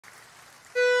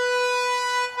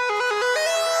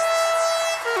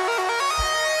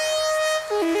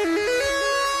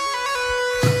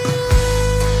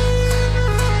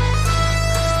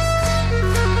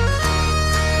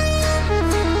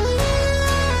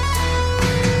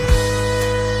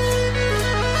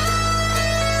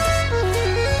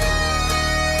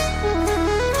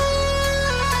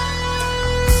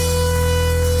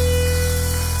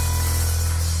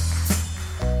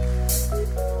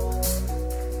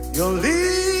You're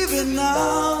leaving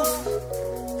now.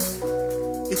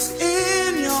 It's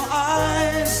in your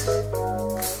eyes.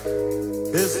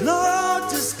 There's no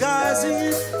disguising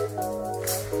it.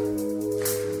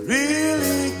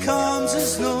 Really comes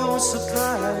as no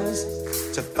surprise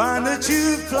to find that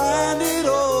you've planned it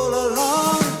all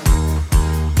along.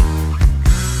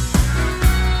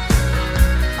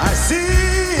 I see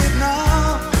it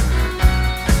now.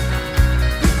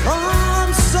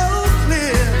 Becomes so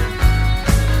clear.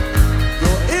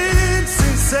 Your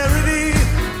insincerity.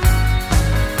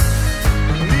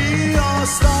 Neon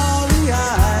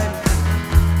starry-eyed.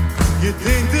 You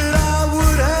think that I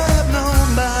would have known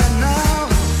by now.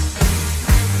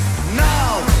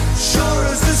 Now, sure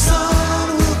as the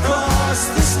sun will cross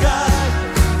the sky,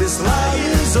 this lie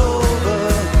is over.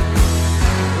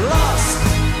 Lost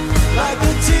like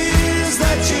the tears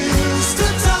that used to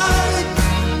tide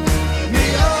me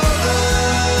over.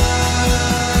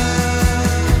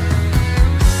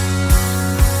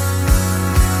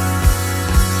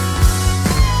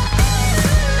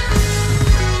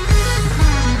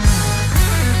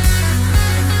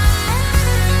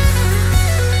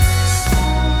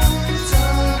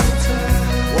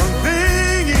 One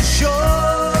thing is sure,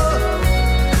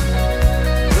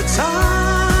 the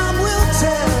time will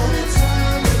tell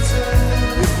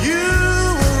if you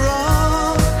were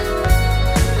wrong.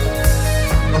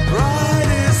 The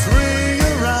brightest ring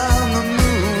around the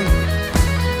moon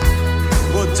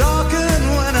will darken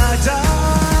when I die.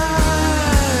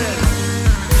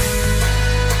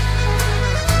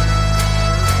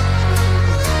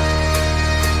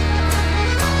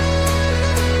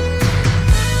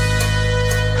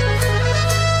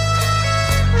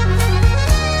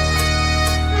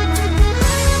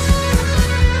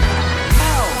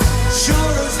 Now,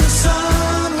 sure as the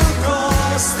sun will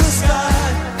cross the sky,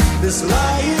 this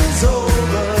lie is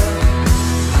over.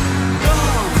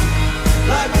 Gone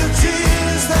like the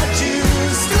tears that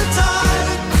used to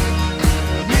tide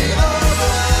me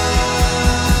over.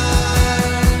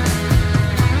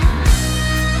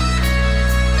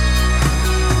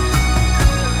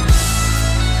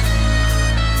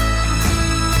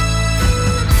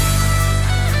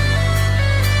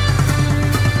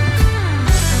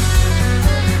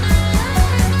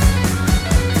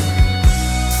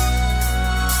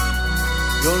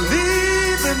 You're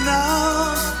leaving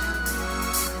now.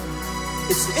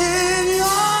 It's in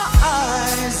your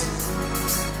eyes.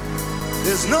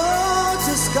 There's no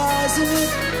disguising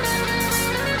it.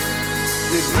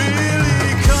 It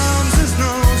really comes as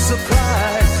no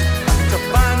surprise to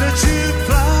find that you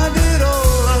planned